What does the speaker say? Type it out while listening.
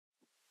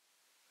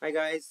Hi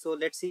guys, so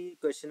let's see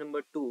question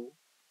number 2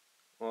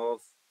 of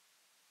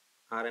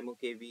RMO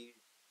KV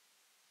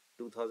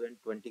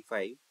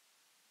 2025.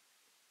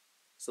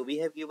 So we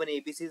have given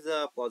ABC is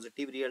a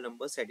positive real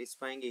number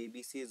satisfying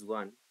ABC is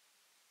 1.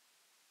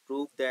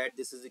 Prove that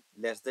this is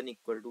less than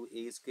equal to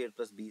A square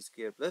plus B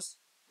square plus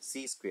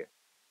C square.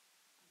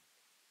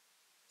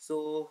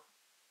 So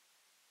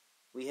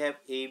we have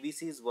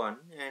ABC is 1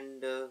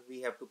 and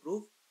we have to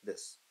prove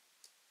this.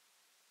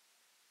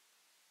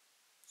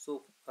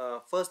 So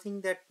first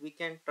thing that we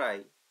can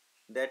try,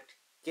 that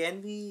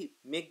can we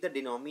make the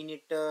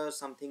denominator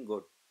something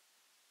good?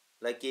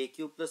 Like a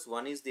cube plus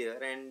 1 is there,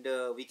 and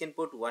we can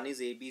put 1 is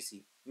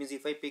ABC. Means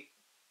if I pick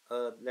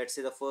let's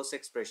say the first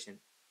expression,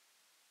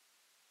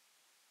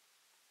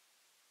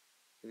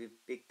 we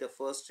pick the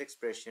first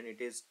expression,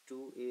 it is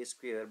 2a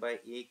square by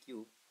a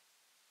cube.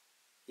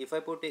 If I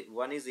put it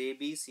 1 is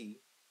ABC,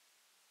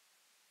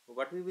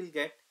 what we will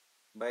get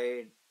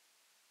by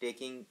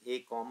taking a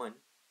common,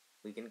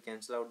 we can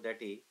cancel out that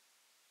a,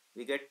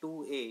 we get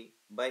 2a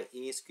by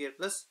a square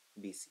plus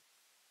bc,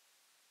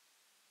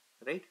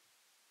 right?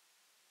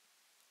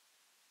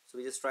 So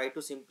we just try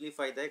to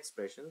simplify the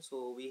expression.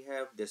 So we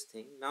have this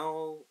thing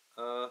now.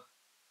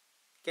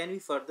 Can we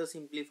further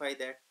simplify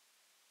that?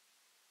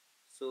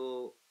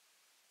 So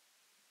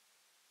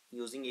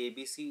using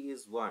ABC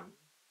is 1,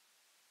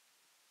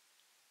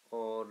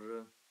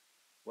 or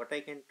what I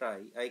can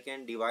try, I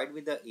can divide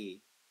with the A.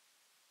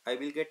 I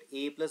will get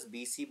A plus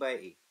BC by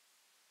A,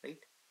 right?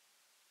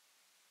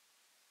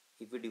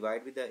 If we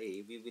divide with the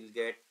A, we will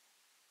get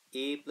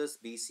A plus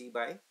BC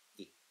by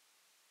A.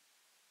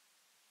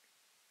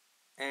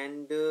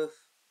 And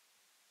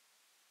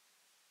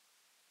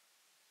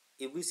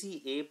if we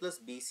see A plus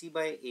BC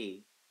by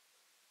A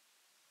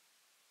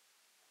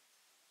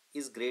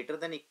is greater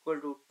than equal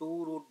to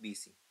 2 root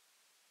BC,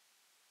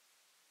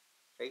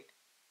 right?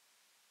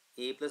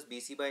 A plus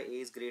BC by A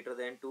is greater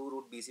than 2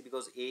 root BC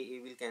because A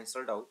will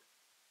cancelled out.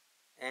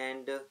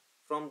 And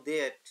from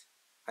that,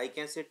 I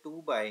can say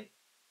 2 by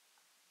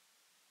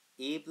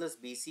A plus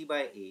BC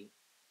by A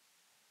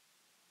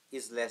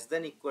is less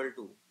than equal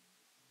to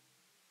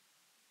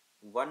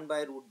 1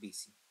 by root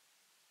BC,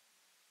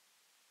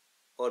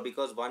 or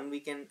because 1 we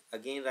can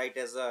again write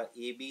as a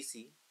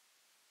ABC,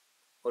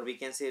 or we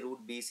can say root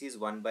BC is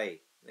 1 by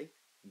A, right?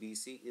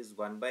 BC is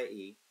 1 by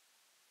A,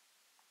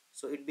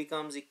 so it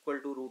becomes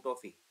equal to root of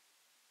A.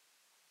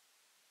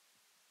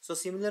 So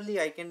similarly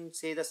I can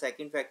say the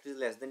second factor is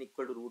less than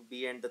equal to root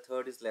B, and the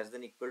third is less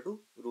than equal to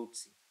root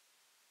C.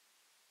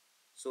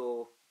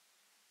 So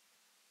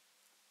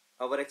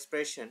our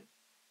expression,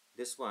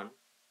 this one,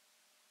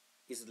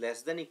 is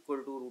less than equal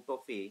to root of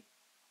A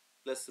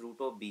plus root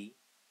of B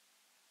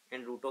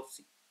and root of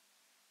C.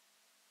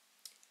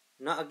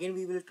 Now again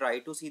we will try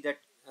to see that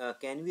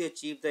can we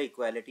achieve the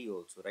equality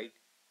also, right?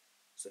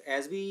 So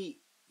as we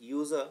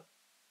use a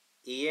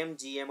AM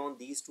GM on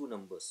these two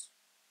numbers,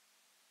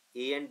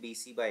 A and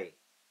BC by A.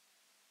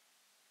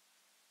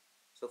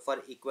 So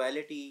for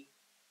equality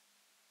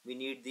we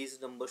need these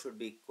numbers should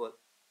be equal,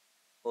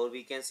 or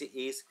we can say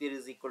A square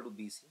is equal to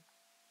BC.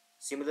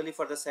 Similarly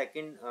for the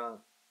second,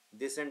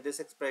 this and this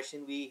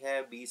expression, we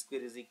have B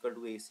square is equal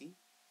to AC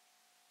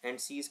and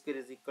C square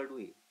is equal to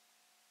A.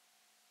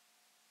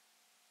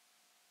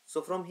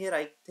 So from here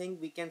I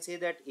think we can say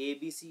that A,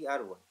 B, C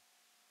are 1,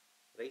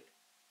 right?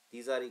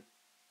 These are,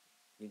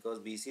 because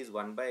BC is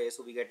 1 by A,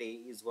 so we get A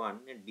is 1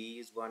 and B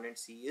is 1 and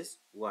C is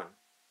 1.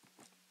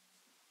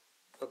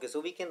 Okay, so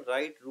we can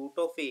write root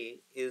of A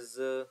is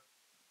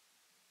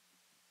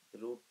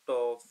root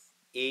of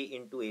A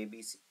into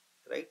ABC,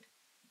 right?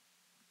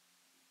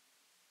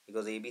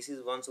 Because ABC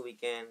is 1, so we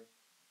can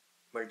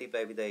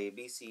multiply with the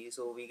ABC,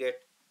 so we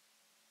get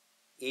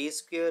A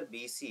square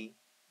BC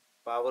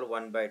power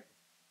 1 by 2.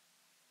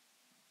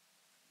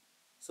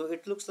 So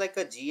it looks like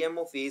a GM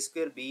of A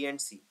square, B and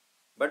C,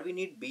 but we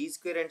need B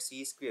square and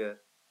C square,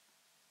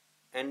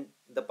 and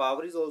the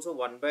power is also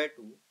 1 by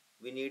 2,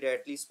 we need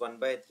at least 1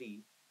 by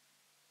 3.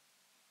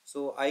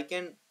 So I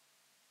can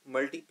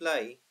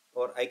multiply,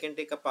 or I can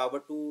take a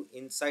power 2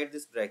 inside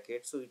this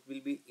bracket, so it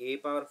will be A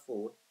power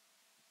 4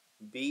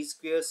 B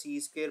square C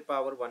square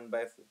power 1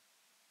 by 4.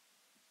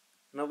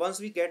 Now once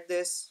we get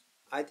this,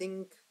 I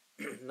think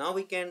now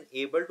we can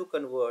able to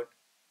convert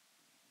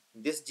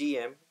this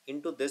GM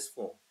into this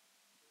form.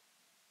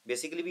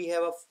 Basically we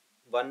have a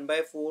 1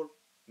 by 4,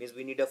 means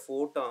we need a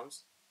 4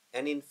 terms,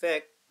 and in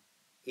fact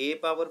A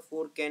power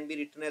 4 can be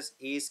written as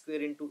A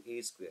square into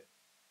A square,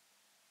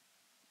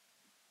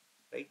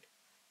 right?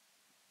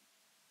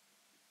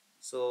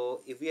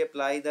 So if we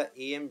apply the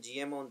AM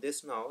GM on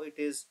this now, it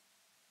is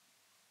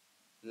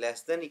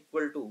less than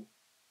equal to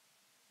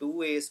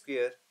 2A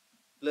square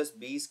plus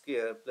B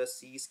square plus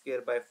C square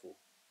by 4.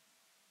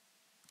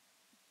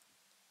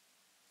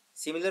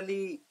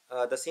 Similarly,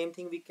 the same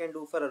thing we can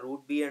do for a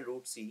root B and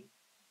root C.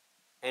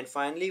 And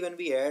finally, when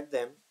we add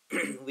them,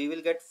 we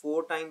will get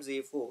 4 times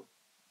A4,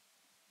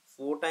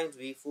 4 times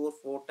B4,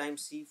 4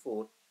 times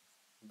C4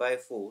 by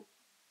 4,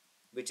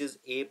 which is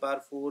A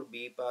power 4,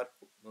 B power,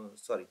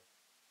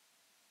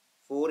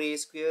 4a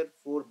square,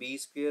 4b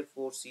square,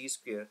 4c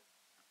square.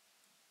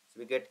 So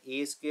we get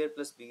a square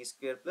plus b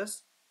square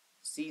plus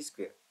c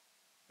square,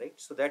 right?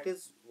 So that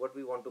is what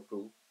we want to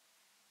prove,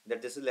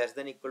 that this is less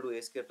than equal to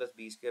a square plus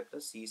b square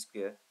plus c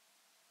square.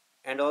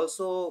 And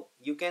also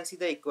you can see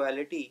the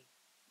equality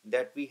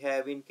that we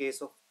have in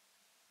case of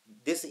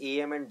this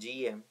am and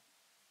gm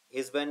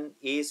is when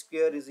a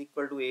square is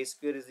equal to a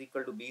square is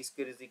equal to b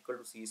square is equal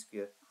to c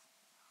square.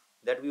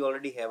 That we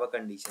already have a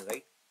condition,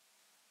 right?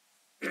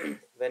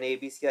 When a,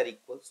 b, c are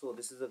equal. So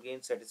this is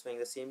again satisfying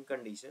the same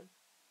condition.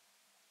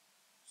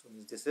 So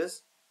this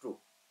is true.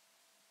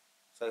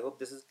 So I hope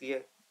this is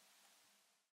clear.